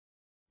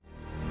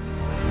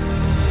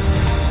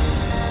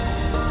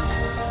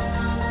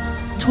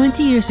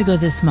20 years ago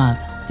this month,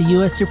 the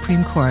U.S.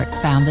 Supreme Court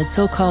found that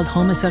so-called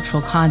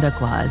homosexual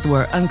conduct laws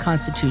were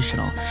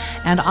unconstitutional,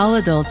 and all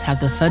adults have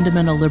the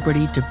fundamental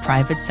liberty to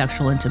private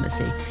sexual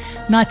intimacy,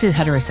 not just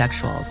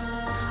heterosexuals.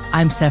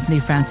 I'm Stephanie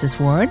Francis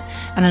Ward,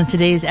 and on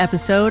today's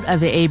episode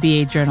of the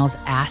ABA Journal's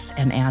Asked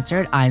and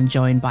Answered, I'm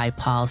joined by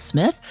Paul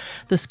Smith,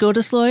 the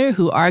SCOTUS lawyer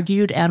who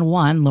argued and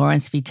won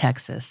Lawrence v.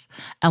 Texas,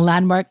 a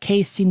landmark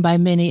case seen by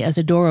many as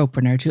a door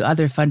opener to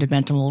other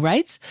fundamental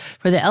rights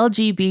for the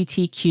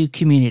LGBTQ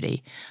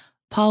community.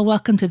 Paul,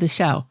 welcome to the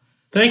show.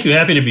 Thank you.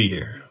 Happy to be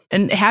here.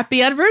 And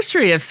happy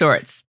anniversary of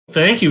sorts.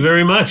 Thank you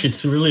very much.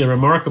 It's really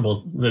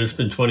remarkable that it's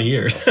been 20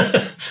 years.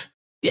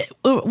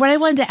 What I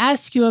wanted to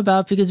ask you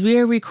about, because we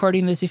are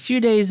recording this a few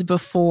days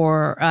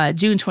before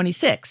June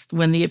 26th,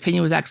 when the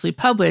opinion was actually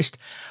published,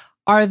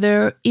 are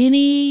there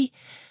any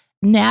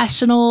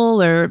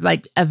national or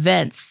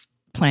events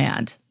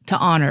planned to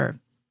honor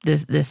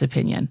this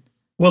opinion?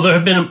 Well, there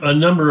have been a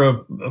number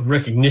of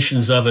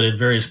recognitions of it at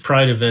various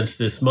Pride events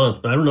this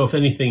month, but I don't know if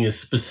anything is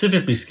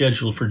specifically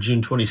scheduled for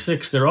June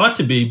 26th. There ought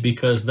to be,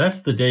 because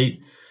that's the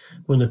date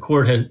when the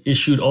court has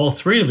issued all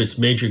three of its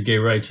major gay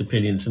rights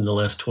opinions in the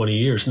last 20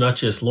 years, not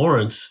just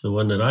Lawrence, the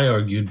one that I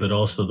argued, but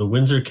also the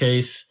Windsor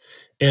case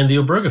and the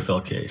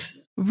Obergefell case.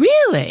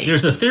 Really?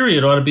 There's a theory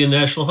it ought to be a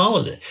national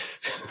holiday.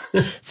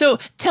 So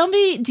tell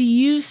me, do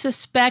you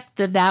suspect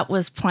that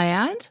was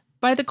planned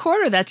by the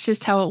court, or that's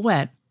just how it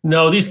went?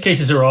 No, these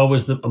cases are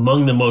always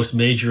among the most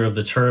major of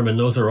the term, and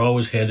those are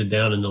always handed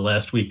down in the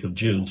last week of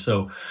June.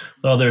 So,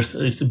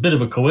 it's a bit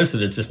of a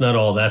coincidence. It's not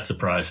all that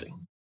surprising.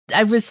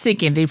 I was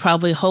thinking they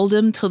probably hold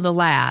him till the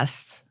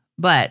last,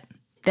 but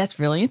that's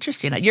really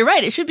interesting. You're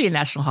right. It should be a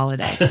national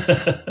holiday.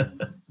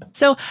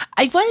 So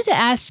I wanted to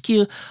ask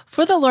you,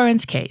 for the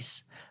Lawrence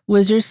case,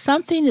 was there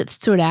something that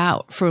stood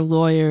out for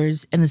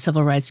lawyers in the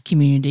civil rights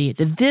community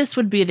that this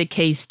would be the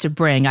case to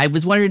bring? I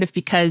was wondering if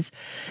because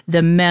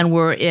the men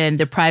were in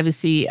the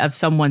privacy of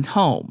someone's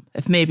home,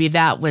 if maybe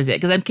that was it.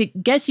 Because I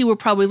guess you were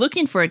probably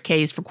looking for a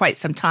case for quite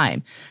some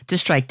time to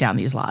strike down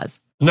these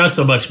laws. Not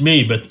so much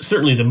me, but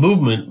certainly the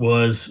movement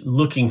was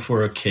looking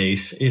for a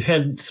case. It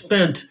had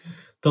spent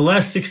the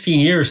last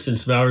 16 years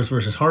since Bowers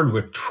versus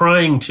Hardwick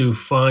trying to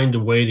find a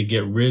way to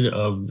get rid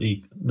of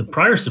the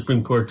prior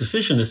Supreme Court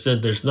decision that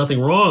said there's nothing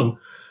wrong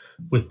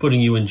with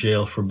putting you in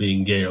jail for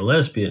being gay or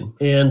lesbian.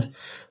 And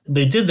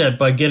they did that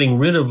by getting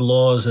rid of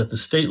laws at the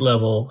state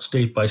level,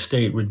 state by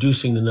state,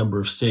 reducing the number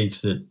of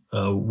states that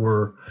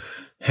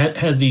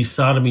had these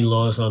sodomy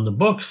laws on the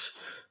books.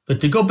 But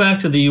to go back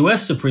to the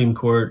U.S. Supreme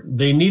Court,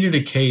 they needed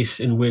a case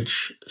in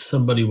which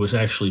somebody was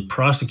actually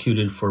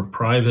prosecuted for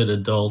private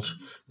adult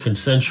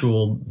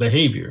consensual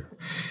behavior.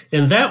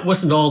 And that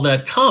wasn't all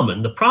that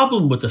common. The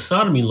problem with the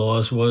sodomy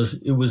laws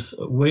was it was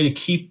a way to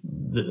keep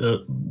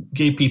the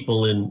gay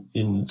people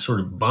in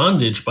sort of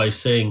bondage by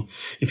saying,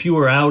 if you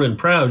were out and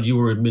proud, you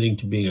were admitting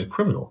to being a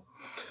criminal.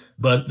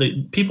 But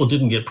the people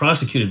didn't get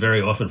prosecuted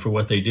very often for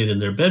what they did in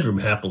their bedroom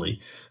happily.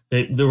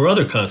 There were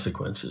other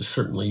consequences.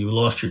 Certainly, you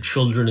lost your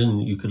children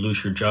and you could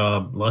lose your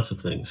job, lots of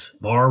things.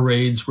 Bar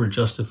raids were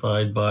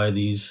justified by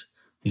these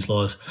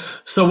laws.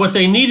 So what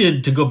they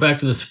needed to go back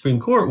to the Supreme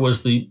Court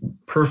was the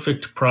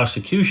perfect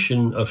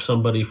prosecution of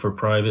somebody for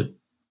private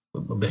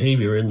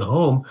behavior in the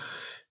home.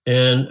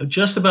 And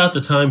just about the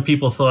time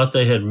people thought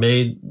they had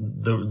made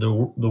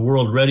the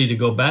world ready to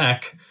go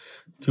back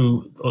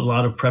through a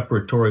lot of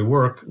preparatory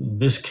work,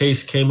 this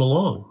case came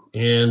along.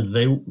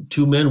 And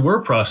two men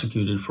were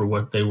prosecuted for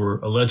what they were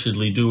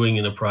allegedly doing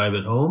in a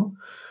private home.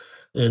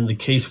 And the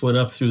case went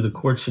up through the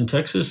courts in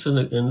Texas,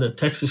 and the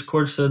Texas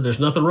court said there's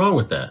nothing wrong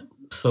with that.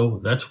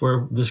 So that's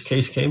where this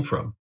case came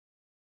from.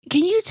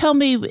 Can you tell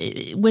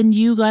me, when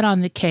you got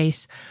on the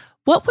case,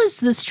 what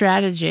was the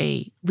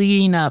strategy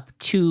leading up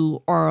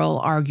to oral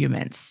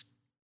arguments?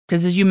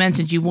 Because as you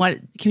mentioned,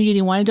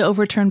 community wanted to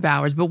overturn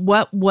Bowers, but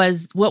what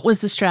was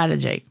the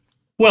strategy?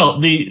 Well,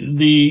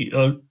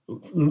 the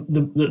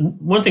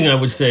one thing I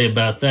would say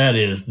about that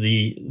is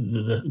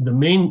the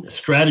main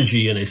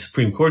strategy in a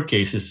Supreme Court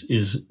case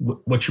is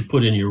what you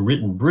put in your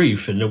written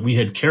brief, and that we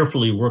had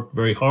carefully worked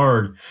very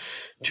hard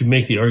to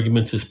make the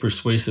arguments as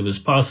persuasive as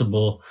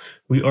possible.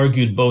 We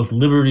argued both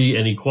liberty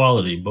and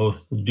equality,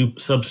 both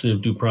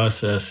substantive due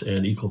process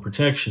and equal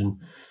protection.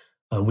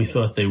 We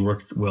thought they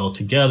worked well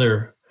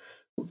together.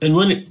 And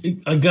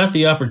when I got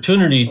the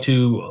opportunity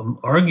to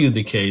argue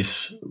the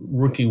case,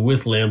 working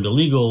with Lambda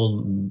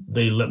Legal,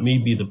 they let me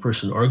be the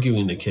person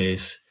arguing the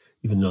case,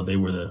 even though they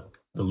were the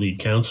lead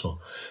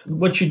counsel.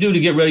 What you do to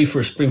get ready for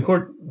a Supreme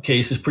Court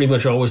case is pretty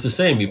much always the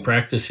same. You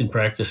practice and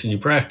practice and you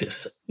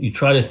practice. You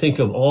try to think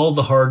of all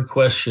the hard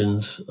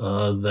questions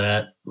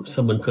that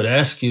someone could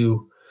ask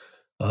you.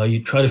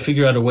 You try to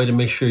figure out a way to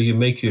make sure you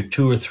make your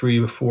 2 or 3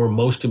 or 4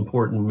 most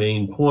important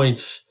main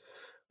points.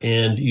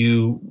 And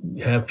you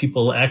have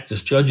people act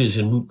as judges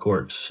in moot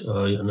courts.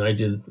 And I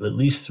did at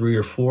least 3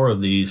 or 4 of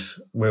these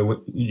where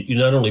you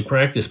not only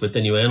practice, but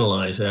then you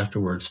analyze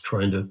afterwards,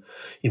 trying to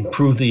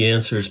improve the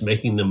answers,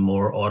 making them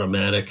more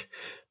automatic.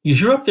 Because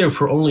you're up there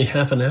for only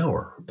half an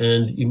hour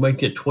and you might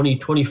get 20,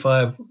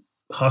 25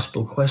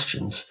 hostile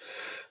questions.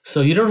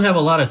 So you don't have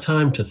a lot of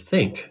time to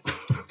think.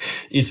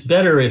 It's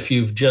better if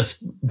you've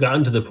just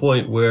gotten to the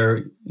point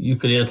where you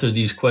could answer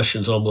these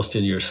questions almost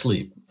in your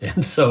sleep.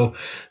 And so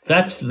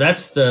that's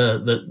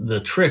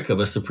the trick of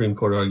a Supreme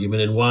Court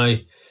argument, and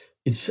why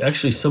it's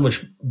actually so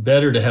much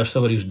better to have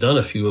somebody who's done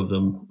a few of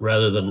them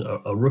rather than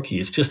a rookie.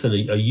 It's just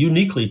a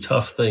uniquely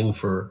tough thing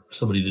for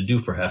somebody to do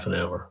for half an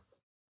hour.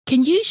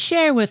 Can you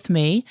share with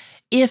me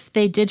if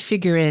they did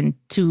figure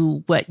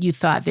into what you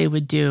thought they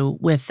would do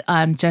with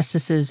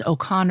Justices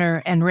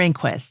O'Connor and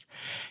Rehnquist?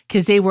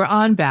 Because they were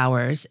on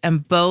Bowers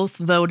and both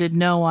voted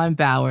no on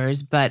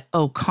Bowers, but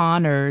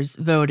O'Connor's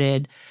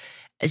voted,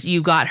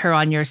 you got her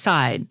on your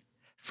side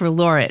for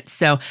Lorentz.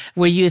 So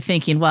were you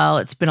thinking, well,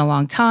 it's been a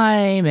long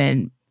time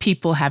and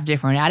people have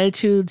different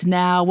attitudes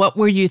now? What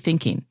were you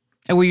thinking?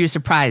 Or were you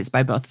surprised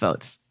by both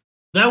votes?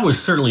 That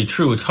was certainly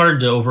true. It's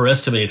hard to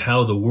overestimate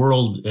how the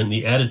world and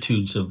the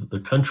attitudes of the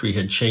country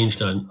had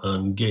changed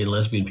on gay and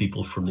lesbian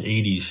people from the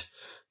 80s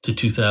to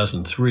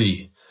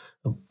 2003,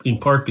 in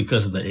part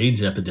because of the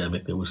AIDS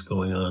epidemic that was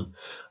going on.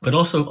 But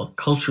also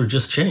culture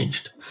just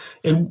changed.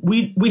 And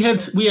we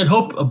had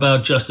hope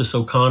about Justice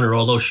O'Connor,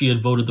 although she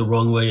had voted the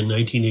wrong way in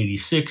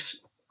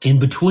 1986. In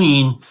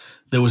between,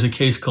 there was a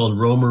case called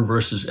Romer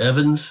versus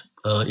Evans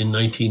in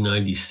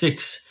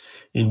 1996,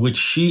 in which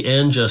she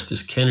and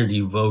Justice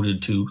Kennedy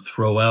voted to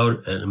throw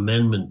out an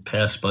amendment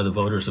passed by the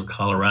voters of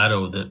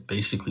Colorado that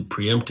basically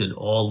preempted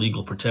all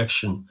legal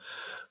protection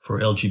for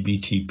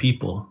LGBT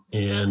people.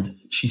 And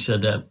she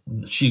said that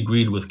she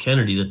agreed with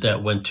Kennedy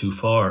that went too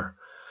far.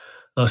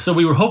 So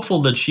we were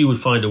hopeful that she would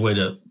find a way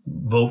to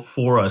vote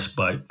for us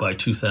by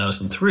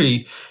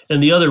 2003.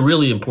 And the other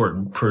really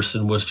important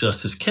person was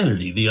Justice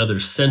Kennedy, the other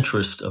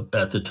centrist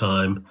at the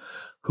time,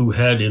 who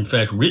had in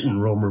fact written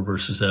Romer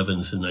versus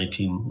Evans in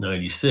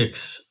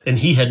 1996. And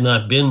he had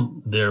not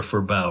been there for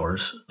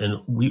Bowers.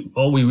 And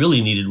all we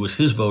really needed was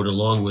his vote,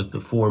 along with the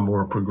four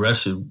more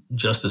progressive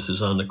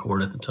justices on the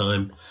court at the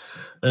time.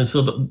 And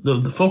so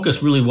the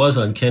focus really was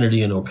on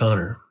Kennedy and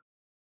O'Connor.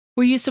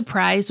 Were you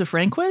surprised with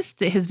Rehnquist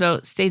that his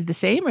vote stayed the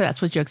same, or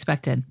that's what you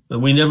expected?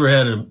 We never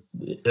had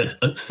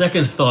a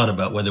second's thought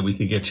about whether we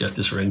could get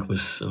Justice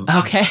Rehnquist.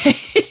 Okay.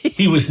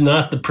 He was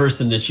not the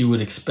person that you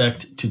would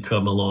expect to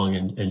come along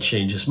and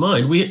change his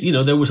mind.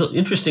 There was,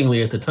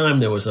 interestingly at the time,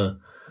 there was a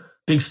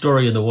big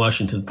story in the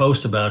Washington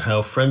Post about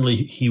how friendly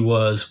he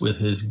was with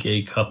his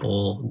gay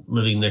couple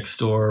living next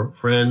door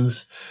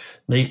friends.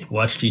 They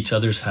watched each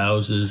other's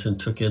houses and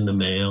took in the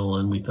mail.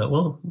 And we thought,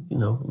 well,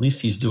 at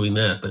least he's doing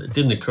that. But it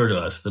didn't occur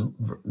to us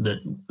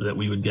that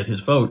we would get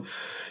his vote.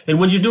 And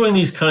when you're doing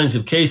these kinds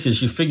of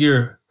cases, you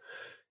figure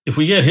if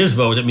we get his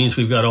vote, it means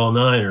we've got all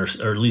 9 or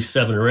at least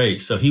 7 or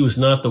 8. So he was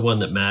not the one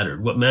that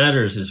mattered. What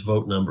matters is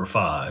vote number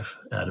 5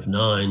 out of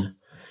 9.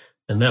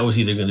 And that was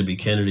either going to be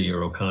Kennedy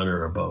or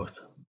O'Connor or both.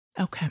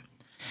 Okay.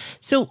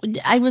 So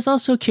I was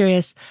also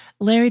curious,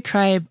 Larry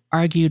Tribe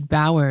argued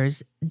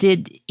Bowers.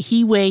 Did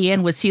he weigh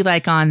in? Was he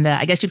like on the,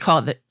 I guess you'd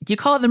call it do you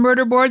call it the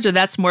murder boards, or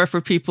that's more for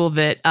people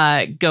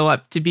that go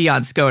up to be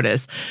on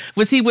SCOTUS?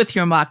 Was he with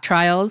your mock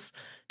trials?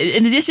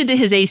 In addition to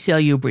his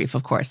ACLU brief,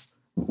 of course.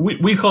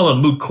 We call them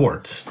moot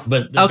courts,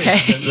 but okay.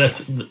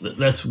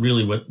 that's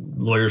really what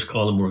lawyers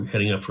call them. We're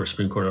heading up for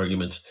Supreme Court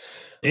arguments.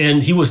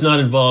 And he was not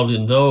involved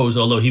in those,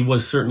 although he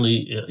was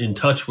certainly in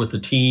touch with the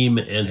team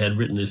and had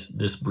written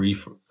this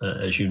brief,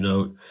 as you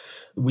note.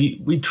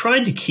 We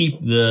tried to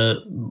keep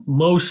the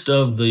most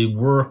of the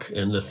work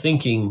and the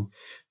thinking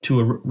to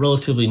a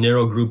relatively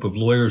narrow group of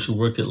lawyers who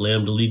worked at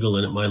Lambda Legal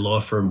and at my law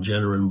firm,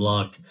 Jenner and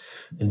Block,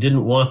 and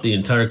didn't want the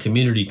entire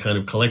community kind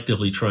of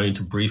collectively trying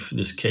to brief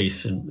this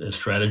case and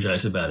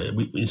strategize about it.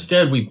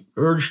 Instead, we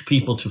urged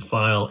people to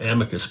file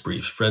amicus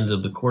briefs, friends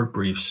of the court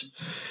briefs.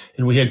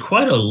 And we had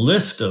quite a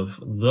list of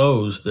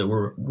those that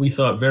were, we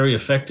thought, very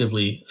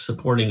effectively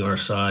supporting our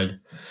side.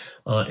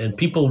 And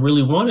people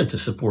really wanted to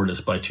support us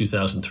by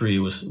 2003. It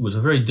was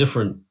a very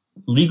different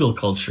legal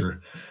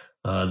culture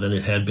than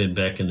it had been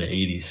back in the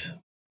 80s.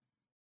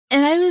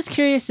 And I was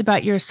curious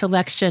about your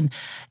selection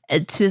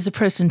as a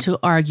person to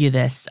argue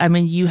this. I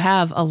mean, you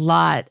have a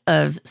lot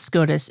of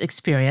SCOTUS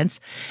experience,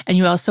 and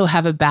you also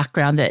have a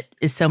background that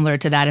is similar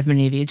to that of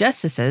many of the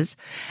justices.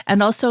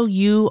 And also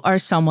you are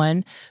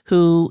someone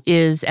who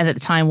is, and at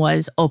the time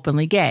was,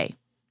 openly gay.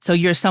 So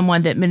you're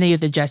someone that many of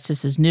the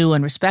justices knew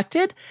and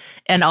respected,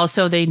 and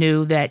also they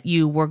knew that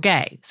you were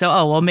gay.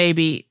 So,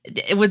 maybe,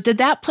 did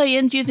that play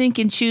in, do you think,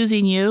 in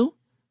choosing you?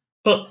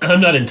 Well, I'm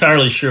not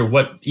entirely sure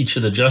what each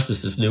of the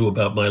justices knew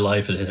about my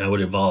life and how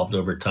it evolved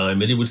over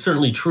time. And it was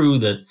certainly true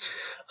that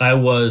I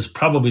was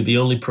probably the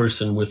only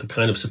person with the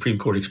kind of Supreme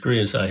Court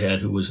experience I had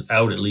who was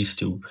out, at least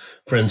to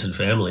friends and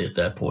family at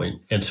that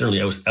point. And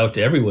certainly I was out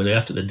to everyone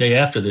after the day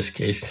after this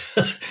case.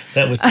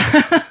 That was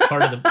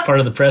part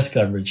of the press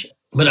coverage.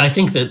 But I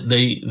think that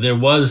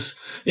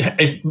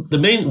the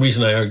main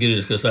reason I argued it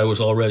is because I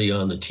was already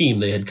on the team.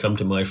 They had come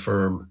to my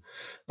firm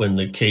when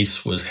the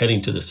case was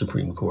heading to the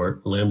Supreme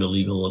Court. Lambda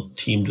Legal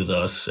teamed with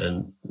us,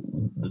 and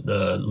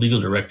the legal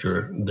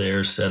director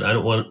there said, I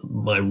don't want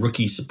my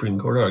rookie Supreme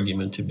Court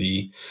argument to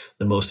be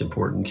the most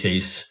important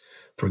case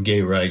for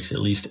gay rights, at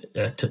least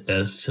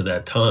as to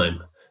that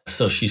time.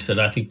 So she said,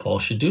 I think Paul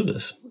should do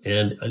this.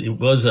 And it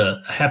was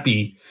a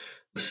happy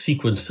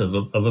sequence of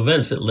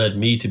events that led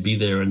me to be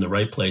there in the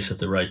right place at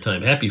the right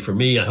time. Happy for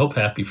me. I hope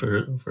happy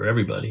for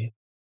everybody.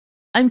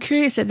 I'm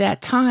curious, at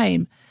that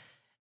time,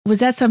 was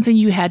that something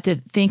you had to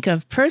think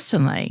of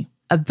personally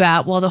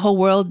about, well, the whole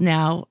world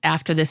now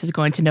after this is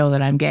going to know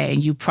that I'm gay,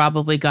 and you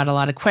probably got a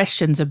lot of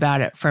questions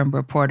about it from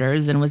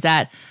reporters. And was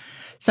that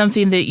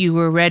something that you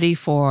were ready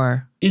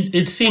for?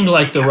 It seemed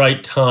like the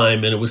right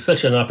time, and it was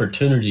such an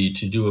opportunity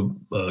to do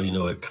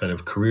a kind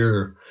of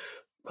career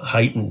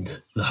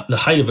the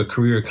height of a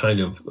career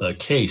kind of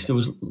case. It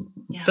was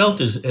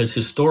felt as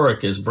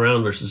historic as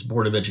Brown versus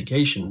Board of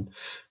Education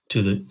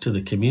to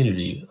the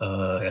community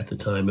at the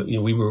time.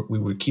 We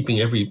were keeping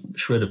every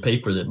shred of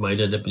paper that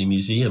might end up in a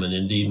museum, and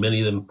indeed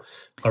many of them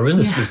are in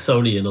the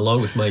Smithsonian,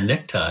 along with my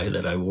necktie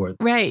that I wore.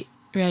 Right.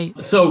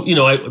 So,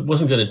 I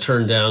wasn't going to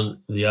turn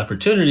down the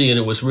opportunity, and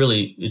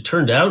it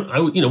turned out,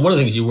 one of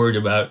the things you worried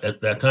about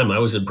at that time, I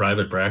was in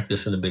private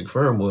practice in a big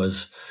firm,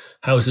 was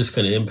how is this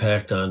going to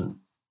impact on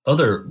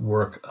other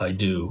work I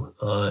do?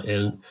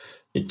 And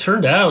it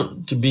turned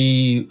out to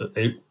be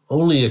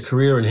only a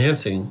career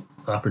enhancing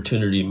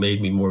opportunity.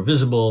 Made me more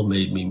visible,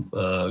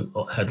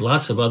 had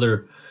lots of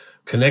other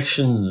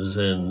connections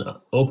and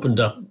opened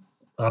up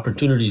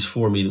opportunities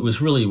for me. It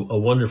was really a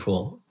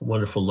wonderful,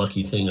 wonderful,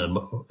 lucky thing.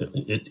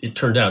 It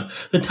turned out.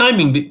 The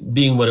timing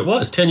being what it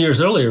was, 10 years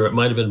earlier, it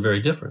might have been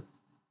very different.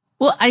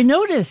 Well, I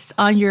noticed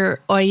on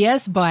your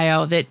OAS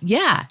bio that,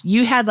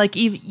 you had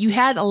you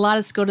had a lot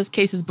of SCOTUS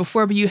cases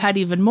before, but you had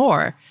even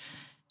more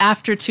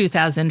after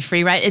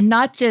 2003, right? And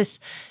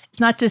it's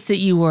not just that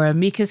you were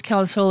amicus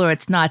counsel, or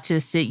it's not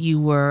just that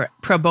you were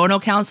pro bono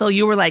counsel.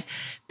 You were like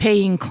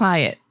paying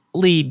client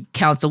lead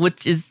counsel,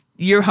 which is,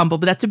 you're humble,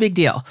 but that's a big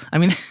deal. I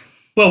mean...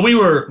 Well, we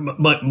were,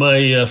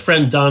 my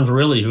friend Don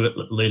Verrilli, who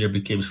later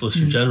became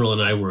Solicitor General,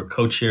 and I were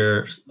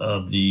co-chairs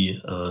of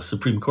the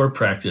Supreme Court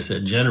practice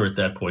at Jenner at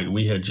that point.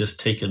 We had just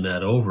taken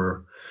that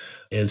over.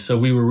 And so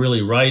we were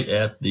really right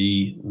at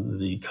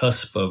the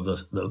cusp of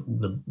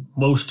the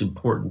most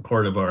important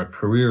part of our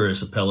career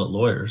as appellate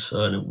lawyers.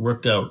 And it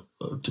worked out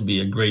to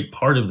be a great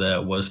part of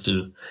that was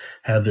to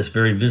have this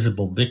very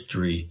visible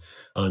victory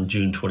on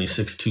June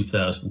 26,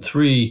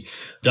 2003.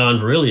 Don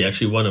Verrilli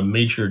actually won a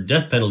major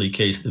death penalty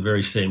case the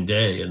very same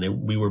day.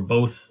 And we were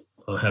both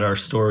had our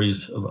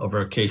stories of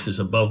our cases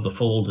above the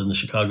fold in the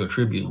Chicago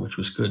Tribune, which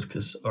was good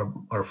because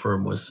our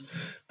firm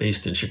was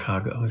based in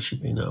Chicago, as you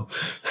may know.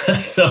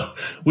 So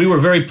we were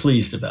very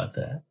pleased about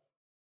that.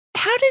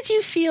 How did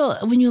you feel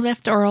when you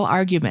left oral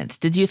arguments?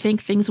 Did you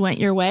think things went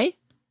your way?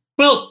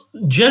 Well,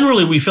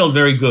 generally, we felt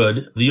very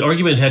good. The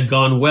argument had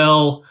gone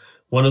well.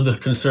 One of the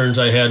concerns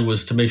I had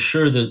was to make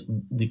sure that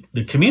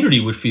the community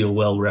would feel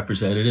well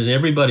represented, and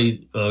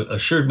everybody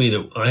assured me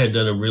that I had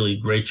done a really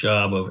great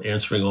job of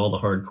answering all the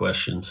hard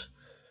questions.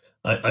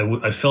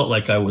 I felt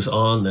like I was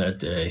on that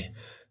day.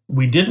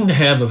 We didn't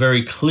have a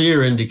very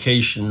clear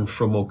indication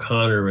from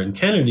O'Connor and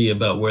Kennedy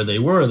about where they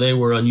were. They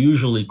were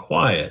unusually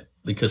quiet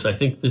because I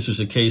think this was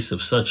a case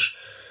of such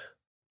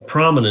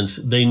prominence.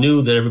 They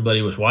knew that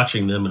everybody was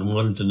watching them and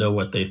wanted to know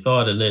what they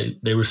thought, and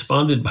they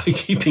responded by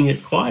keeping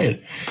it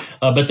quiet.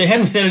 But they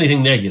hadn't said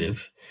anything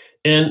negative.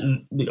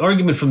 And the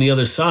argument from the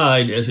other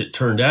side, as it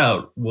turned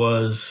out,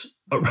 was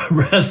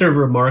rather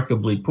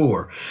remarkably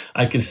poor.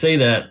 I can say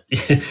that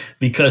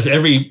because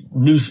every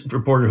news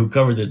reporter who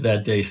covered it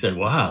that day said,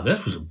 wow,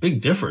 that was a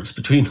big difference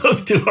between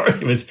those two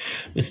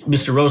arguments.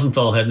 Mr.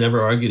 Rosenthal had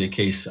never argued a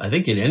case, I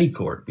think, in any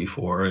court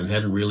before and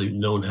hadn't really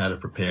known how to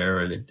prepare,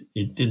 and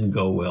it didn't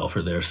go well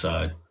for their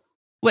side.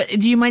 What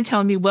do you mind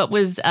telling me, what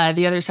was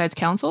the other side's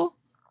counsel?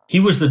 He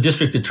was the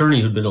district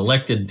attorney who'd been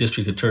elected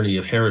district attorney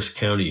of Harris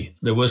County.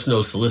 There was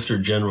no Solicitor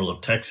General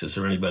of Texas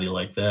or anybody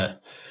like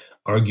that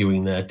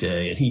arguing that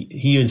day, and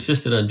he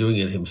insisted on doing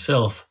it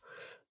himself.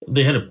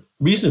 They had a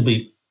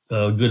reasonably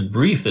good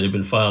brief that had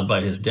been filed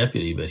by his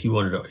deputy, but he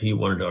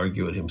wanted to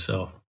argue it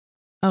himself.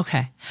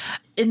 Okay,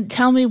 and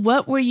tell me,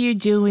 what were you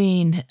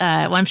doing?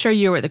 Well, I'm sure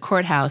you were at the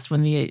courthouse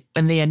when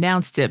they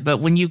announced it, but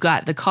when you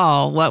got the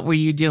call, what were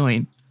you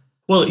doing?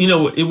 Well,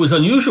 it was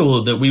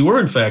unusual that we were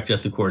in fact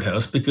at the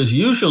courthouse because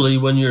usually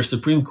when your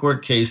Supreme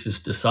Court case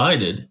is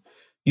decided,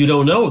 you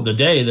don't know the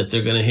day that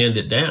they're going to hand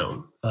it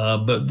down.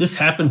 But this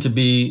happened to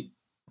be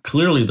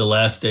clearly the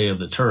last day of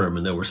the term,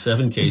 and there were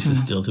 7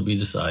 cases still to be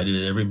decided,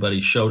 and everybody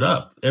showed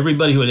up.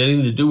 Everybody who had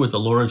anything to do with the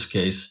Lawrence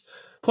case,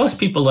 plus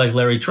people like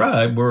Larry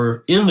Tribe,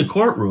 were in the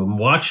courtroom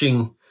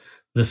watching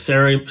the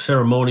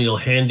ceremonial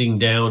handing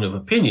down of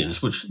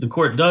opinions, which the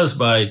court does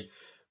by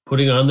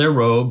putting on their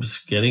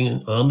robes,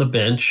 getting on the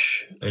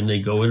bench, and they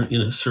go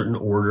in a certain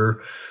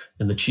order.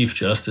 And the Chief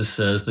Justice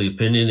says the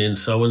opinion in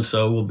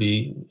so-and-so will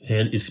be,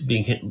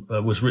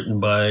 was written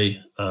by,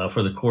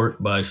 for the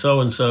court by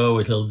so-and-so,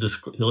 and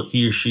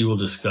he or she will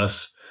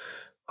discuss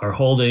our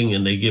holding,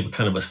 and they give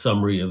kind of a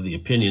summary of the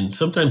opinion.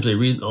 Sometimes they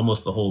read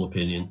almost the whole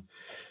opinion.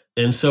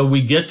 And so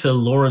we get to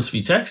Lawrence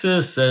v.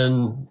 Texas,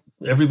 and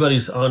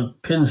everybody's on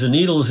pins and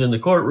needles in the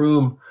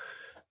courtroom.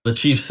 The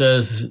chief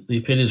says the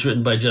opinion is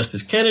written by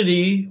Justice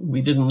Kennedy.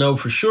 We didn't know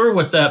for sure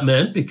what that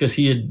meant because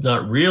he had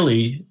not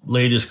really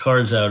laid his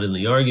cards out in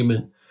the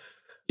argument.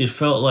 It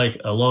felt like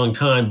a long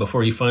time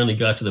before he finally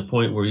got to the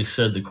point where he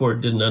said the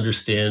court didn't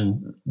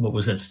understand what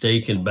was at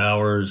stake in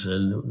Bowers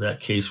and that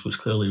case was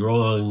clearly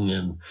wrong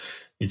and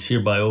it's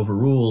hereby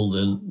overruled.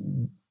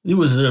 And it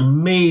was an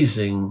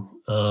amazing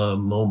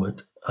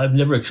moment. I've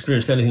never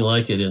experienced anything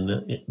like it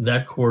in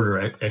that court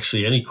or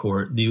actually any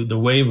court. The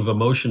wave of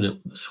emotion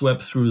that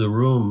swept through the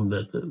room,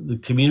 that the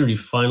community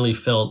finally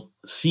felt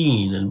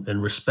seen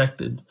and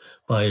respected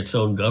by its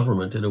own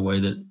government in a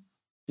way that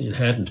it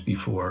hadn't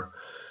before.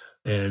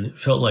 And it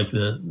felt like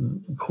the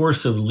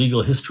course of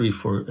legal history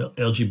for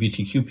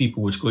LGBTQ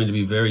people was going to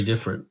be very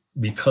different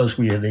because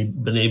we had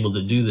been able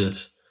to do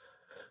this.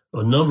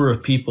 A number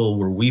of people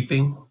were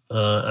weeping.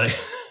 I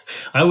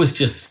was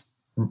just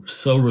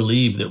so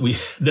relieved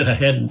that I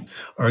hadn't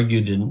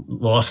argued and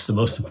lost the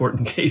most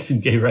important case in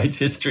gay rights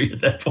history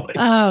at that point.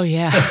 Oh,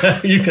 yeah.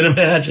 You can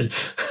imagine.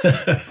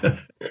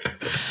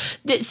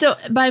 So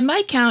by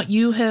my count,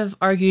 you have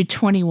argued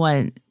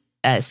 21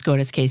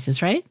 SCOTUS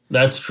cases, right?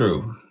 That's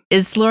true.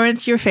 Is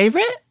Lawrence your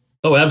favorite?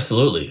 Oh,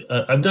 absolutely.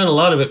 I've done a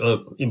lot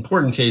of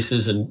important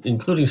cases, and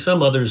including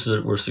some others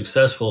that were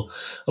successful.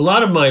 A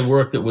lot of my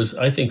work that was,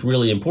 I think,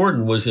 really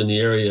important was in the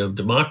area of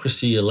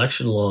democracy,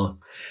 election law.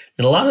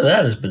 And a lot of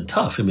that has been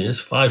tough. I mean, it's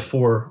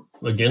 5-4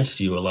 against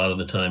you a lot of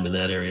the time in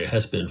that area,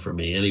 has been for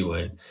me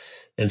anyway.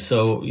 And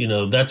so,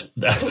 that's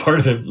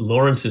part of it.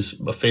 Lawrence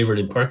is a favorite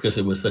in part because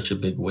it was such a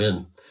big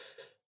win.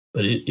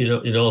 But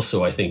it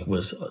also, I think,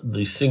 was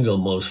the single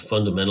most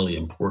fundamentally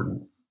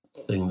important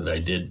thing that I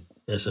did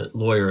as a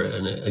lawyer.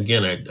 And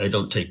again, I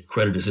don't take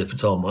credit as if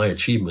it's all my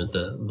achievement.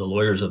 The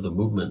lawyers of the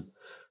movement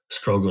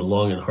struggled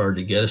long and hard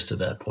to get us to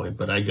that point,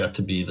 but I got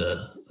to be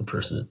the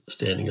person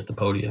standing at the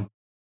podium.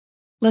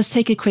 Let's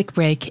take a quick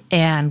break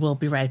and we'll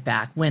be right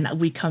back. When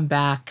we come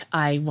back,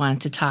 I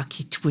want to talk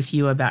with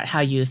you about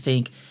how you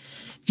think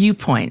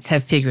viewpoints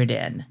have figured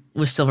in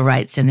with civil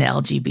rights in the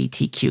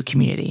LGBTQ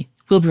community.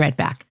 We'll be right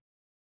back.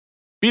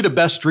 Be the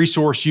best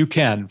resource you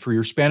can for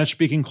your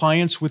Spanish-speaking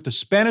clients with the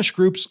Spanish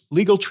Group's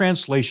legal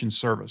translation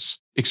service.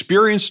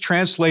 Experienced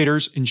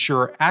translators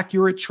ensure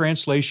accurate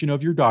translation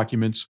of your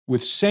documents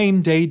with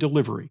same-day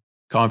delivery.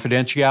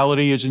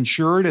 Confidentiality is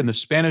ensured, and the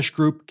Spanish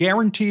Group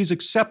guarantees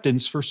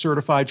acceptance for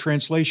certified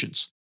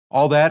translations.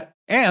 All that,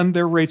 and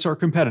their rates are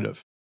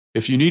competitive.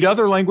 If you need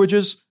other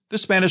languages, the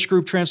Spanish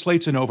Group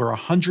translates in over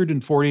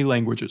 140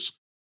 languages.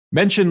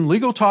 Mention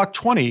Legal Talk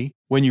 20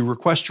 when you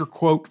request your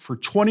quote for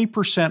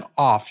 20%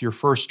 off your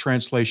first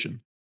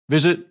translation.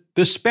 Visit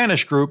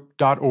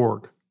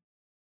thespanishgroup.org.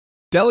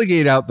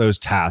 Delegate out those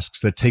tasks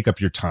that take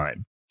up your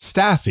time.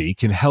 Staffy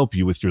can help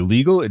you with your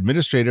legal,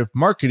 administrative,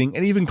 marketing,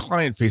 and even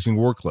client-facing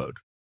workload.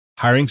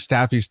 Hiring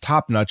Staffy's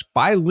top-notch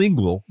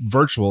bilingual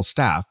virtual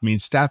staff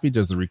means Staffy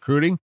does the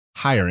recruiting,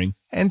 hiring,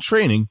 and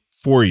training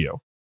for you.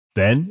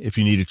 Then, if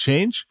you need a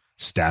change,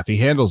 Staffy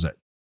handles it.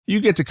 You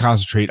get to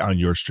concentrate on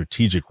your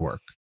strategic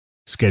work.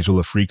 Schedule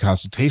a free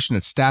consultation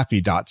at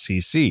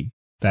staffy.cc.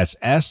 That's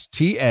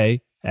staffy.cc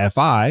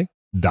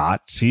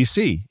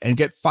and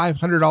get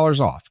 $500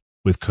 off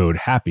with code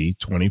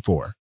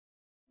HAPPY24.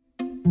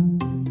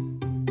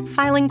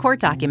 Filing court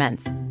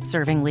documents,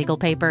 serving legal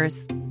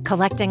papers,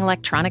 collecting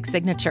electronic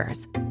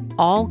signatures,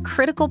 all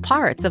critical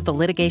parts of the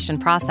litigation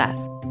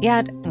process,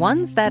 yet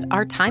ones that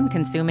are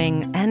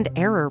time-consuming and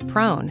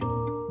error-prone.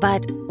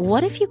 But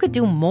what if you could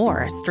do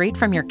more straight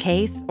from your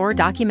case or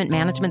document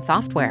management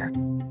software?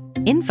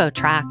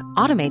 InfoTrack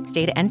automates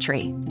data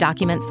entry,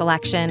 document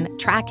selection,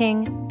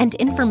 tracking, and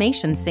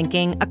information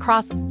syncing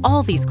across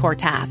all these core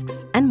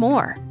tasks and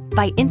more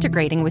by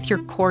integrating with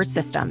your core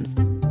systems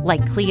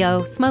like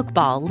Clio,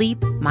 Smokeball, Leap,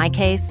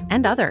 MyCase,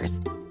 and others.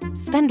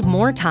 Spend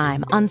more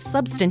time on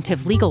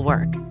substantive legal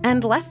work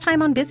and less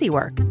time on busy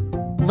work.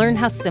 Learn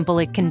how simple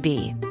it can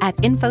be at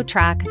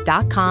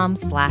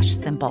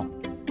infotrack.com/simple.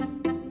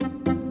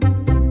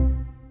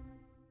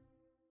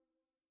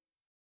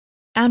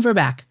 And we're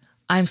back.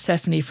 I'm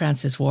Stephanie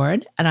Francis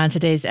Ward, and on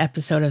today's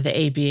episode of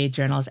the ABA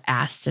Journal's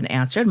Asked and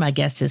Answered, my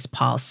guest is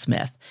Paul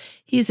Smith.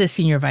 He's a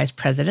senior vice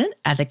president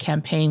at the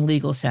Campaign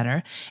Legal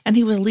Center, and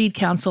he was lead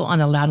counsel on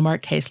the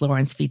landmark case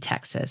Lawrence v.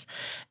 Texas,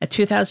 a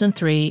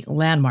 2003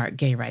 landmark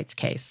gay rights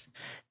case.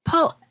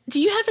 Paul, do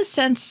you have a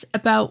sense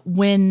about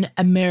when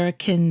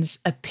Americans'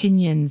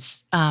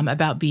 opinions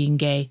about being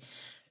gay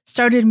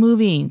started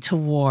moving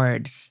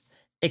towards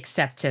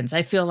acceptance?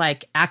 I feel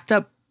like ACT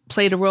UP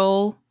played a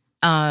role,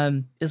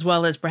 as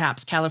well as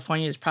perhaps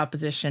California's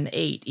Proposition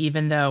 8,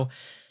 even though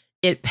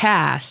it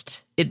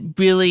passed, it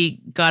really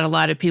got a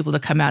lot of people to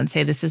come out and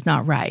say, this is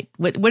not right.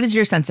 What is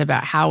your sense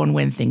about how and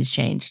when things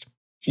changed?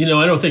 I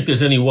don't think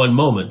there's any one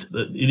moment.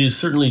 It is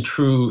certainly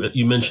true.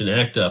 You mentioned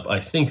ACT UP. I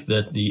think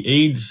that the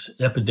AIDS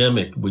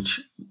epidemic, which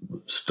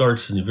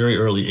starts in the very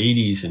early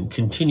 80s and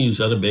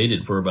continues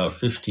unabated for about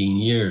 15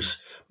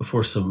 years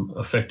before some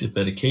effective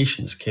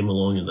medications came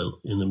along in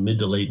the mid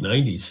to late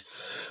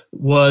 90s,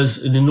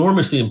 was an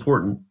enormously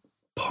important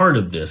part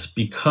of this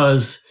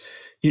because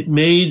it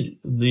made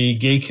the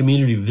gay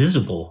community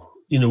visible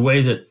in a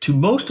way that to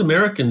most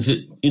Americans,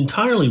 it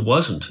entirely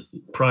wasn't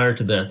prior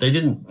to that. They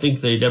didn't think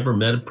they'd ever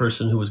met a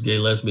person who was gay,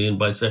 lesbian,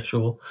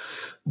 bisexual.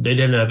 They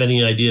didn't have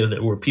any idea that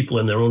there were people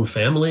in their own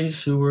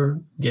families who were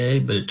gay,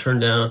 but it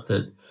turned out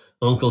that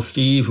Uncle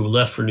Steve, who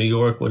left for New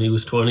York when he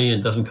was 20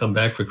 and doesn't come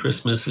back for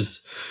Christmas,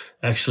 is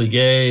actually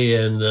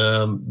gay. And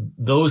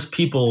those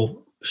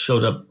people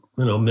showed up,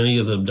 many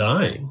of them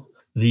dying.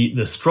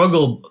 The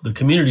struggle the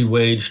community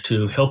waged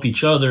to help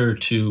each other,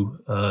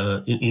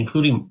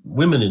 including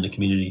women in the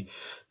community,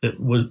 that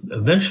was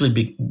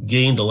eventually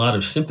gained a lot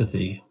of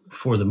sympathy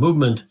for the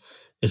movement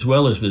as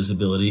well as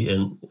visibility,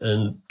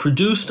 and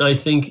produced, I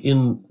think,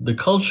 in the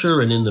culture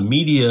and in the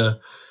media,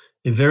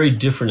 a very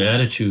different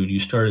attitude you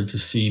started to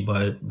see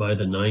by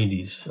the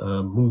 90s.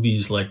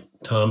 Movies like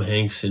Tom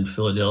Hanks in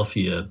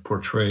Philadelphia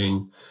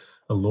portraying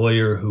a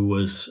lawyer who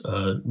was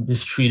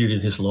mistreated in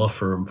his law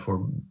firm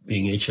for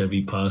being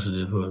HIV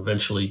positive, who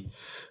eventually,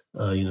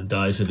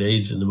 dies of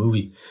AIDS in the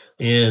movie,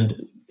 and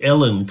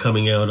Ellen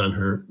coming out on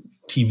her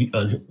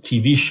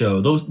TV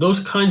show.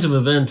 Those kinds of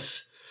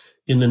events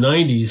in the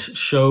 90s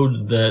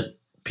showed that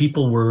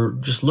people were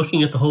just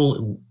looking at the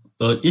whole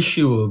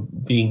issue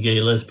of being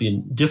gay,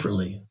 lesbian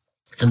differently,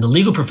 and the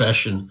legal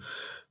profession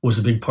was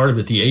a big part of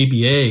it.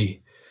 The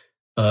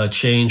ABA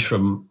changed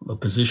from a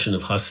position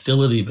of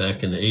hostility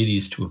back in the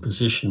 80s to a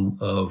position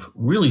of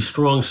really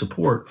strong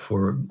support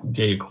for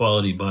gay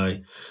equality.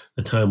 By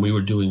the time we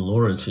were doing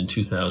Lawrence in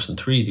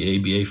 2003,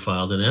 the ABA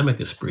filed an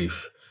amicus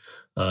brief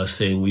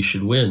saying we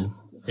should win.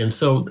 And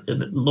so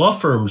law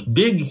firms,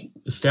 big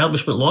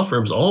establishment law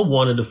firms, all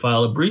wanted to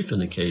file a brief in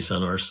the case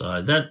on our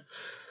side.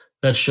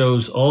 That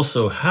shows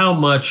also how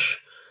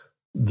much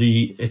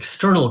the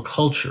external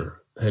culture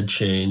had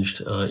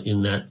changed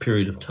in that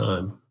period of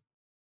time.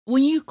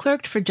 When you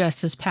clerked for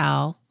Justice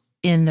Powell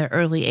in the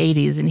early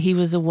 80s, and he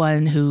was the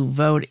one who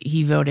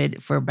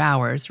voted for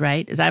Bowers,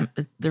 right? Is that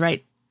the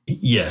right?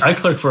 Yeah, I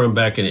clerked for him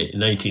back in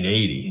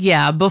 1980.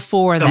 Yeah,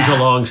 before that. Comes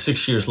along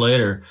 6 years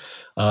later,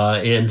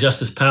 and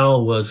Justice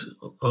Powell was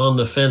on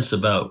the fence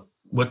about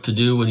what to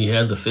do when he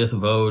had the fifth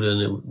vote,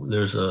 and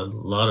there's a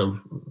lot of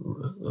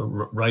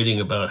writing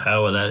about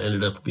how that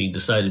ended up being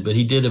decided. But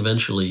he did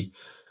eventually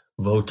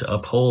vote to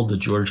uphold the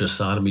Georgia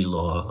sodomy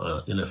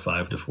law in a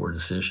 5-4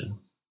 decision.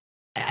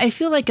 I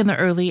feel like in the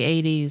early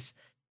 80s,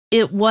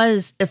 it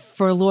was,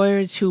 for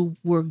lawyers who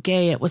were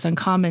gay, it was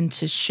uncommon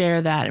to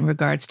share that in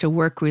regards to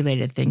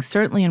work-related things,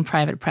 certainly in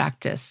private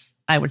practice.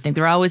 I would think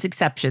there are always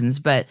exceptions,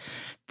 but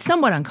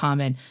somewhat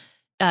uncommon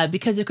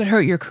because it could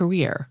hurt your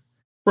career.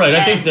 Right.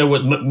 I think there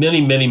were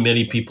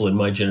many people in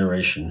my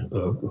generation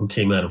who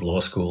came out of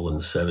law school in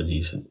the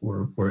 70s and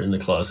were in the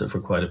closet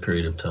for quite a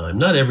period of time.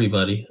 Not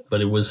everybody,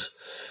 but it was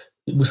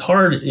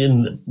hard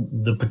in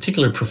the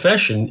particular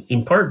profession,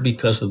 in part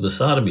because of the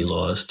sodomy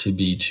laws, to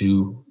be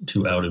too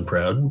out and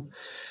proud.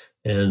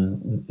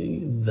 And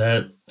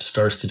that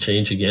starts to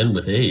change again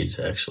with AIDS,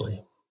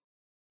 actually.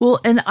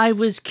 Well, and I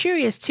was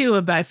curious, too,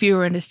 about if you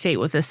were in a state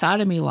with a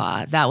sodomy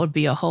law, that would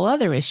be a whole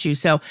other issue.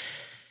 So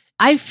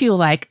I feel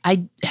like I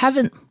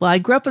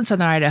grew up in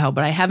Southern Idaho,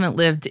 but I haven't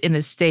lived in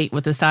a state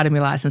with a sodomy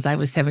law since I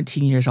was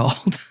 17 years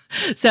old.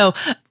 So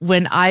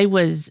when I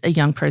was a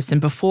young person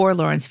before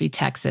Lawrence v.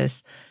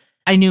 Texas,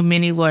 I knew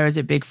many lawyers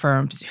at big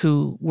firms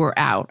who were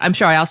out. I'm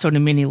sure I also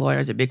knew many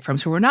lawyers at big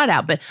firms who were not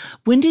out. But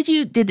when did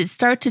it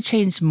start to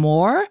change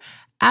more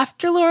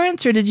after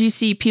Lawrence, or did you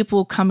see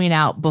people coming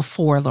out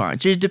before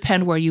Lawrence? Or did it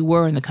depend where you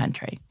were in the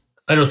country?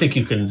 I don't think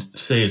you can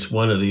say it's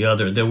one or the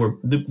other.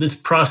 This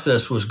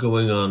process was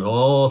going on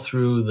all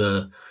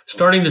through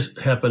starting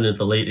to happen in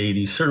the late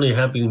 80s, certainly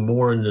happening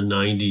more in the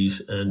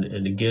 90s,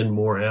 and again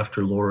more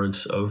after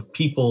Lawrence, of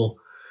people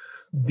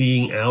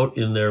being out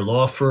in their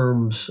law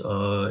firms,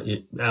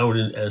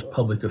 as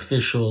public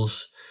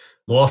officials,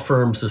 law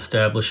firms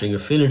establishing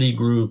affinity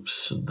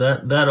groups.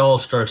 That all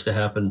starts to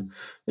happen.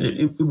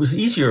 It was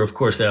easier, of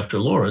course, after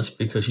Lawrence,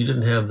 because you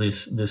didn't have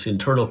this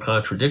internal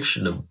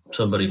contradiction of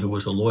somebody who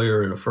was a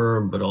lawyer in a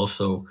firm, but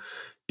also,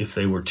 if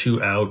they were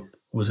too out,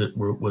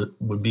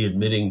 would be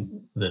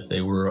admitting that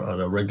they were on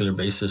a regular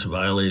basis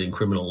violating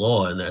criminal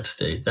law in that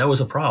state. That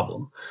was a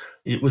problem.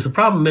 It was a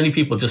problem many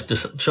people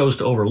just chose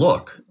to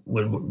overlook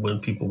when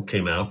people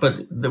came out, but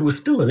there was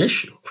still an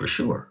issue for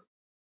sure.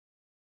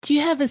 Do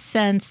you have a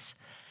sense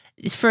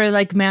for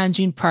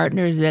managing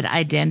partners that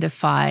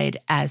identified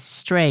as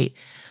straight?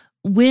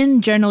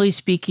 When, generally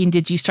speaking,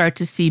 did you start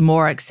to see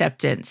more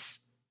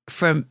acceptance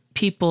from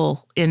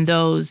people in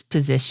those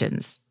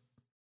positions?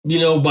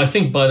 I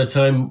think by the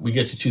time we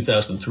get to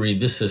 2003,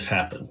 this has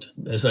happened.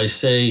 As I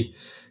say, it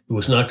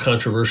was not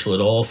controversial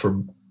at all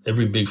for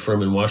every big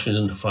firm in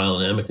Washington to file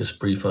an amicus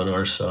brief on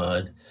our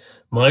side.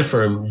 My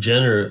firm,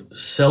 Jenner,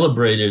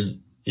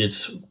 celebrated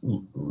its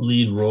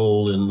lead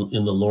role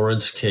in the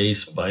Lawrence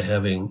case by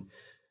having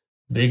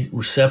big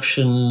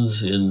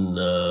receptions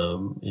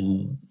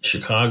in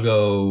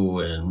Chicago,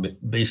 and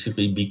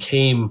basically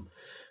became,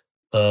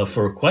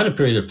 for quite a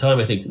period of time,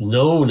 I think,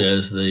 known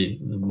as the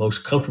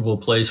most comfortable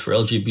place for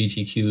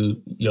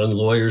LGBTQ young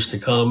lawyers to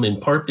come, in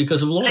part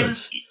because of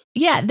Lawrence.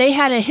 Yeah, they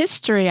had a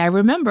history, I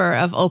remember,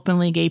 of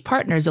openly gay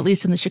partners, at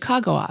least in the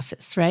Chicago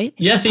office, right?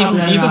 Yes,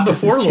 even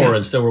before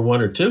Lawrence, there were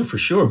one or two for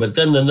sure. But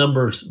then the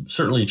numbers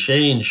certainly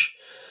changed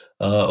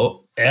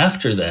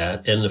after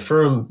that. And the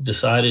firm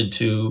decided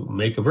to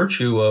make a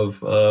virtue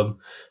of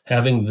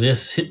having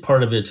this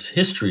part of its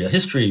history, a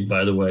history,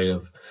 by the way,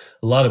 of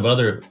a lot of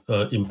other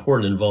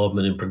important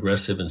involvement in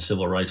progressive and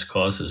civil rights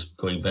causes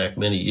going back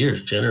many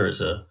years. Jenner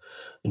is a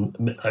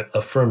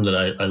firm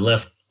that I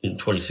left in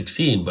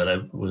 2016, but I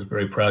was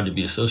very proud to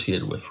be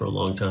associated with for a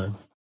long time.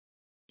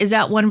 Is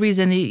that one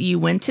reason that you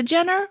went to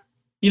Jenner?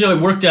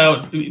 It worked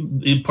out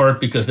in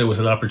part because there was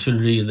an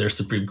opportunity in their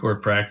Supreme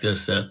Court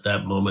practice at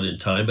that moment in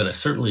time, but I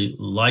certainly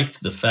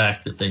liked the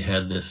fact that they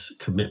had this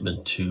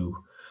commitment to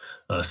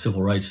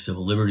civil rights,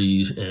 civil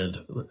liberties, and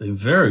a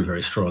very,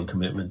 very strong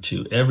commitment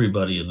to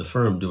everybody in the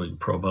firm doing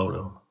pro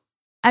bono.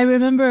 I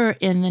remember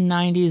in the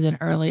 90s and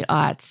early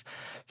aughts,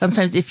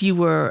 sometimes if you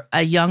were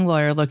a young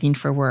lawyer looking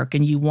for work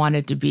and you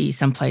wanted to be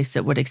someplace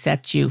that would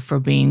accept you for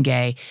being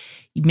gay,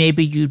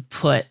 maybe you'd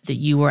put that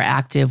you were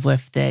active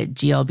with the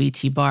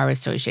GLBT Bar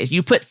Association.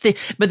 You put,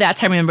 but that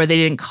time, remember, they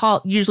didn't call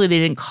it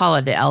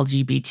the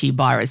LGBT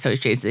Bar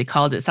Association. They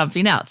called it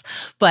something else.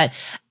 But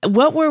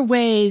what were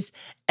ways,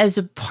 as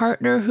a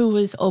partner who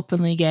was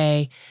openly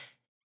gay,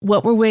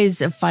 what were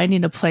ways of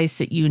finding a place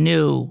that you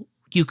knew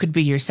you could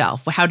be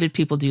yourself? How did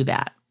people do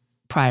that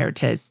prior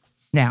to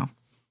now?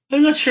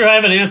 I'm not sure I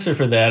have an answer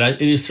for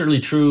that. It is certainly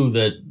true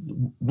that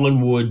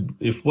one would,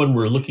 if one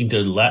were looking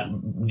to,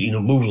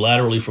 move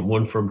laterally from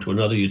one firm to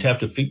another, you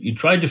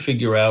tried to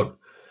figure out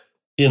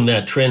in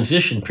that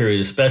transition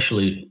period,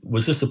 especially,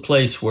 was this a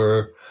place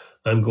where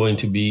I'm going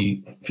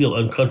to feel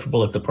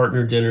uncomfortable at the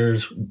partner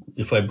dinners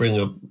if I bring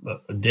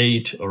a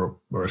date or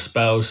a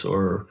spouse,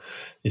 or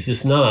is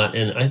this not?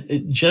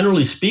 And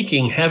generally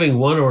speaking, having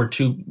one or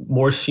two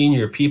more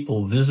senior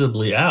people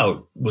visibly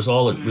out was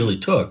all it really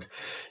took.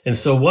 And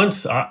so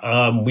once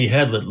we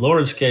had the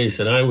Lawrence case,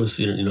 and I was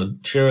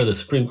chair of the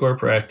Supreme Court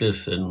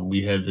practice, and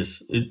we had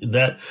this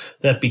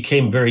that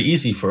became very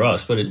easy for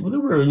us. But there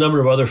were a number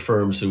of other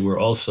firms who were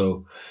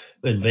also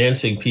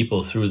advancing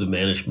people through the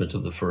management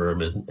of the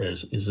firm, and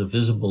is a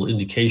visible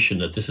indication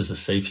that this is a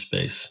safe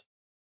space.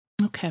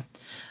 Okay.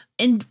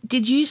 And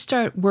did you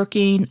start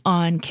working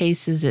on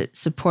cases that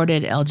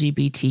supported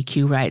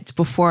LGBTQ rights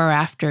before or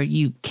after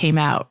you came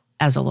out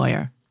as a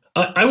lawyer?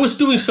 I was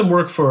doing some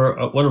work for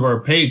one of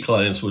our paid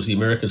clients, was the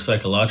American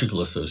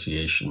Psychological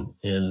Association,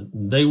 and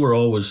they were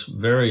always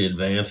very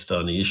advanced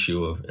on the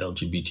issue of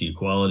LGBT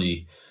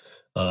equality.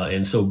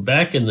 And so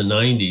back in the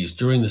 90s,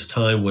 during this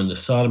time when the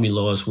sodomy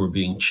laws were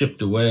being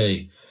chipped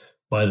away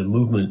by the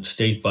movement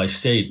state by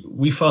state,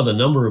 we filed a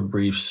number of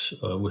briefs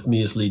with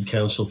me as lead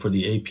counsel for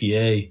the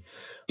APA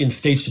in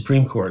state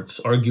Supreme Courts,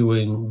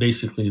 arguing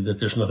basically that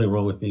there's nothing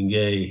wrong with being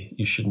gay.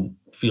 You shouldn't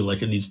feel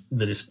like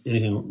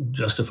anything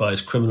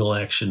justifies criminal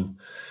action.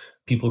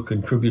 People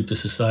contribute to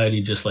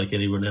society just like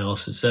anyone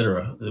else, et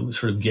cetera. It was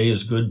sort of gay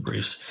is good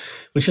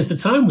briefs, which at the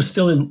time was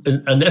still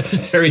a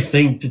necessary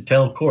thing to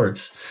tell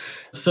courts.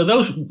 So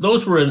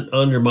those were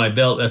under my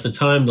belt. At the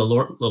time, the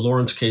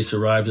Lawrence case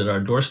arrived at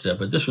our doorstep,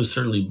 but this was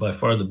certainly by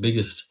far the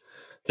biggest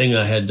thing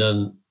I had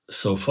done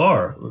so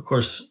far. Of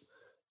course,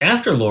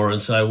 after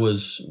Lawrence, I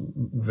was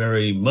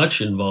very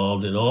much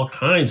involved in all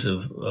kinds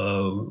of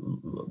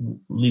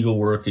legal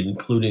work,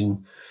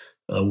 including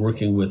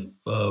working with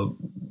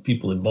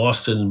people in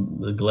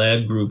Boston, the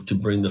GLAD group, to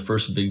bring the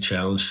first big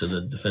challenge to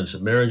the Defense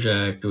of Marriage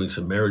Act, doing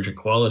some marriage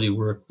equality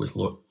work with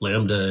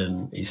Lambda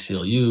and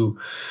ACLU.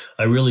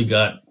 I really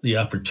got the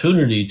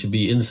opportunity to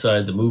be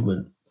inside the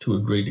movement to a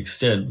great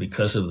extent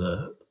because of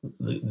the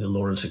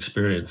Lawrence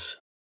experience.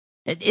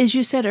 As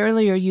you said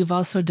earlier, you've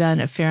also done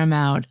a fair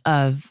amount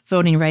of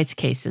voting rights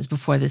cases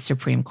before the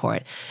Supreme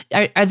Court.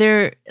 Are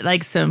there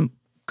some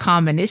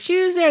common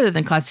issues there other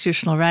than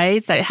constitutional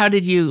rights? How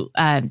did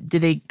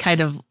they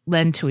kind of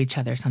lend to each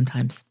other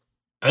sometimes?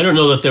 I don't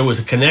know that there was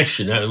a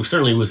connection. I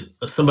certainly was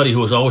somebody who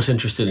was always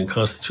interested in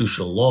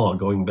constitutional law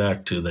going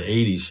back to the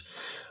 80s.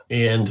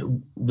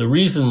 And the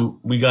reason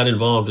we got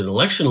involved in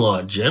election law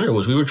at Jenner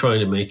was we were trying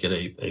to make it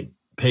a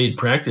paid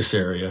practice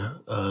area,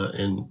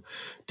 and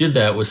did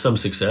that with some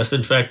success.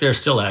 In fact, they're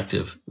still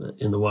active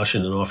in the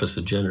Washington office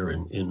of Jenner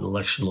in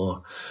election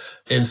law.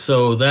 And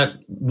so that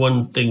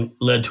one thing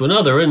led to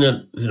another. And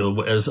then,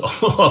 as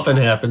often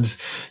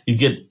happens,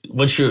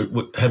 once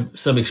you have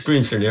some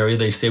experience in an area,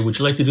 they say, would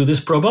you like to do this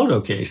pro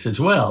bono case as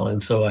well?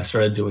 And so I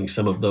started doing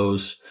some of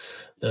those.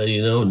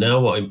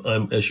 Now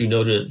I'm, as you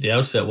noted at the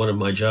outset, one of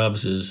my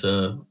jobs is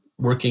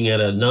working at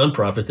a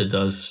nonprofit that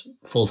does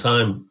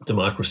full-time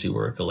democracy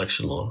work,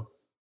 election law.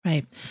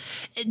 Right.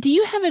 Do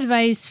you have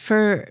advice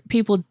for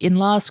people in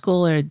law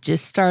school or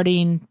just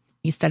studying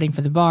for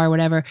the bar,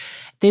 whatever,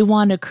 they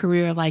want a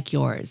career like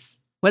yours?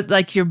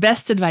 What, your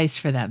best advice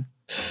for them?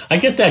 I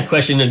get that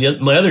question. And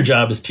my other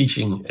job is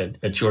teaching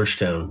at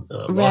Georgetown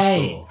Law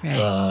School.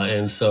 Right.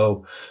 And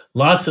so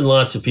lots and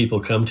lots of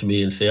people come to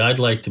me and say, I'd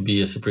like to be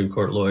a Supreme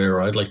Court lawyer,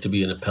 or I'd like to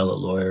be an appellate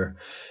lawyer.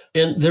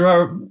 And there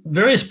are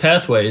various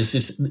pathways.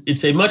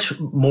 It's a much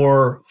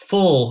more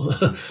full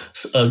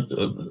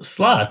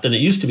slot than it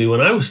used to be.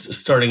 When I was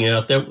starting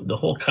out, the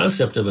whole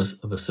concept of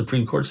a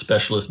Supreme Court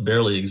specialist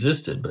barely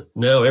existed. But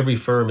now every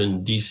firm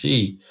in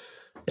D.C.,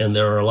 and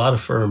there are a lot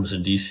of firms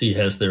in D.C.,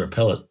 has their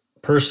appellate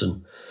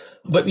person.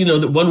 But,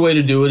 the one way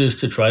to do it is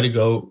to try to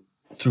go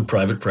through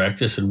private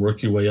practice and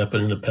work your way up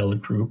in an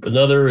appellate group.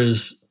 Another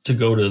is to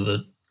go to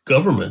the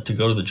government, to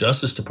go to the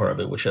Justice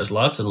Department, which has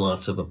lots and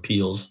lots of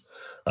appeals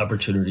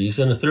opportunities.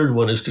 And a third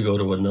one is to go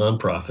to a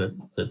nonprofit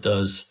that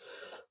does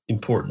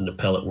important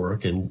appellate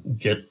work and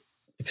get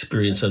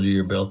experience under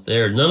your belt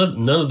there.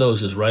 None of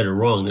those is right or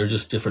wrong. They're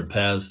just different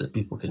paths that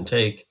people can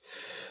take.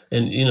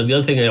 And, the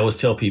other thing I always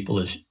tell people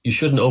is you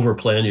shouldn't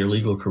overplan your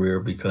legal career,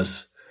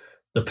 because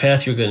the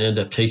path you're going to end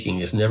up taking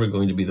is never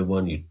going to be the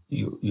one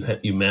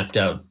you mapped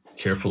out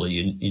carefully.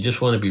 You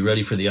just want to be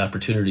ready for the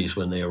opportunities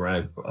when they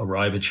arrive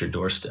at your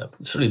doorstep.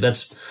 Certainly,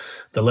 that's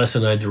the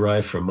lesson I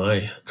derive from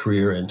my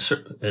career,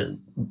 and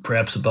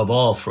perhaps above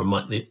all from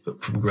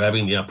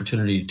grabbing the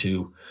opportunity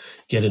to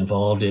get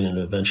involved in and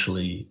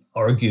eventually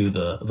argue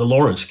the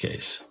Lawrence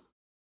case.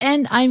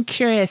 And I'm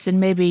curious, and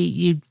maybe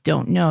you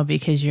don't know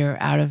because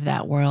you're out of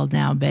that world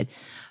now, but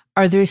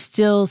are there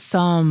still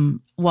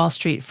some Wall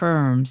Street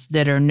firms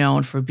that are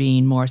known for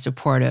being more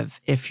supportive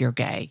if you're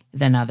gay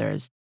than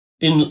others?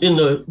 In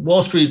the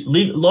Wall Street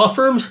law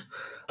firms,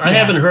 I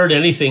haven't heard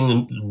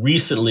anything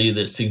recently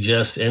that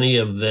suggests any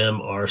of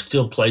them are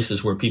still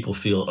places where people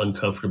feel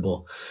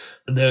uncomfortable.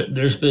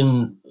 There's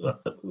been,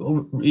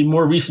 in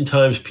more recent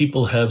times,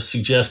 people have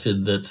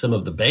suggested that some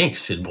of the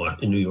banks in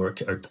New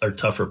York are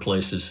tougher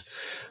places,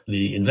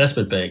 the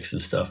investment banks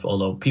and stuff,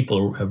 although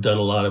people have done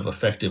a lot of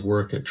effective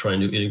work at trying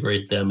to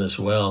integrate them as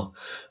well.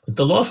 But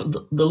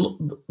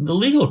the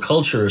legal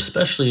culture,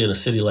 especially in a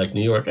city like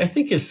New York, I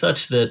think is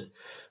such that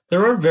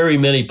there aren't very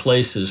many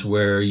places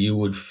where you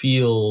would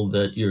feel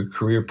that your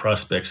career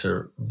prospects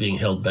are being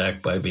held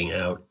back by being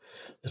out.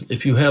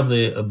 If you have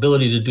the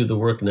ability to do the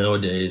work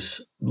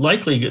nowadays,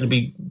 likely going to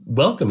be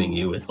welcoming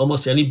you at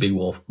almost any big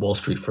Wall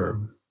Street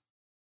firm.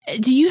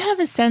 Do you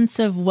have a sense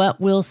of what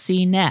we'll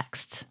see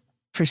next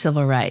for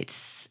civil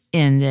rights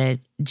in the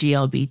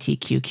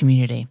LGBTQ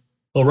community?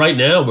 Well, right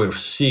now we're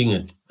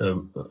seeing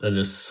an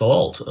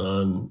assault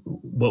on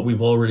what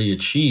we've already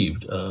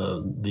achieved.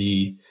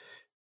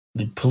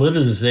 The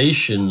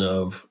politicization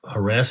of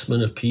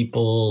harassment of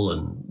people,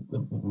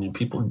 and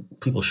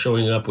people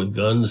showing up with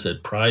guns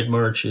at pride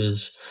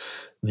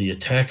marches, the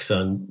attacks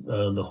on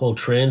the whole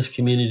trans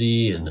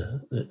community, and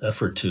the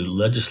effort to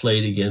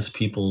legislate against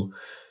people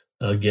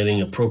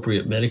getting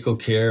appropriate medical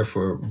care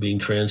for being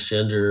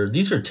transgender.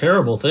 These are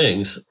terrible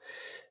things.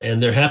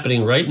 And they're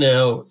happening right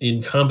now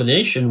in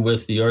combination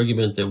with the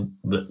argument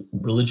that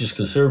religious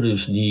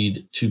conservatives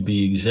need to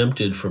be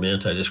exempted from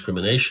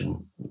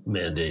anti-discrimination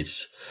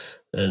mandates.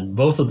 And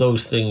both of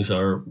those things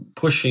are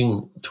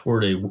pushing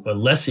toward a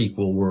less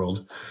equal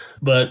world.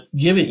 But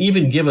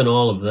given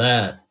all of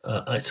that,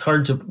 it's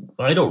hard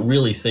I don't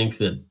really think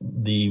that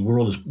the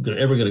world is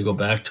ever going to go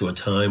back to a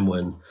time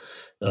when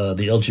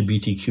the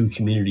LGBTQ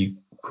community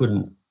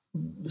couldn't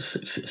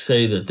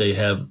say that they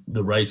have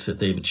the rights that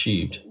they've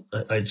achieved.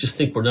 I just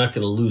think we're not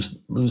going to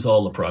lose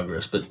all the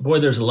progress. But boy,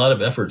 there's a lot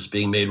of efforts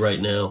being made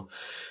right now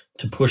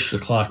to push the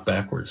clock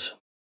backwards.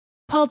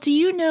 Paul, do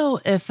you know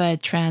if a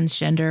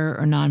transgender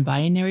or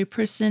non-binary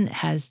person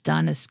has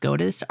done a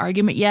SCOTUS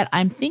argument yet?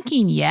 I'm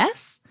thinking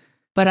yes,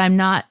 but I'm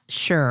not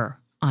sure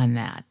on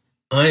that.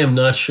 I am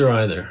not sure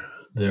either.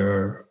 There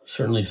are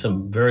certainly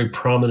some very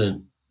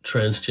prominent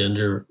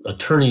transgender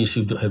attorneys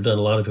who have done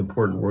a lot of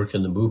important work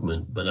in the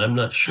movement, but I'm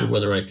not sure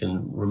whether I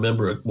can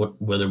remember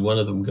whether one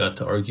of them got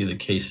to argue the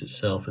case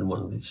itself in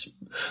one of these.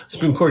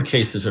 Supreme Court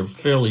cases are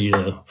fairly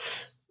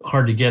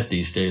hard to get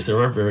these days.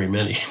 There aren't very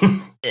many.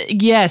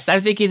 Yes, I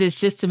think it is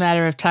just a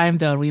matter of time,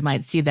 though. We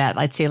might see that,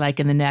 I'd say, like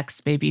in the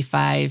next maybe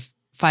five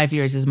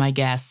years is my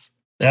guess.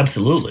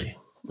 Absolutely,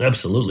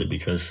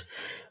 because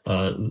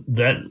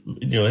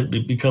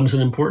it becomes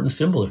an important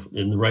symbol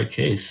in the right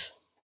case.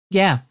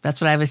 Yeah, that's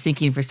what I was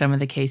thinking for some of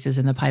the cases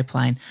in the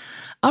pipeline.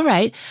 All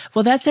right.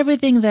 Well, that's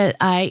everything that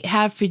I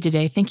have for you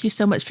today. Thank you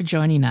so much for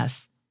joining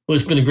us. Well,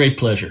 it's been a great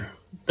pleasure.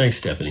 Thanks,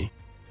 Stephanie.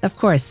 Of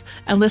course.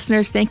 And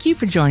listeners, thank you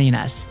for joining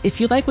us.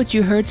 If you like what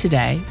you heard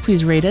today,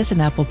 please rate us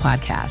on Apple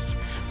Podcasts.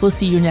 We'll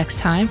see you next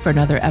time for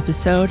another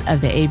episode of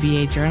the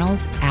ABA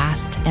Journal's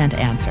Asked and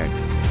Answered.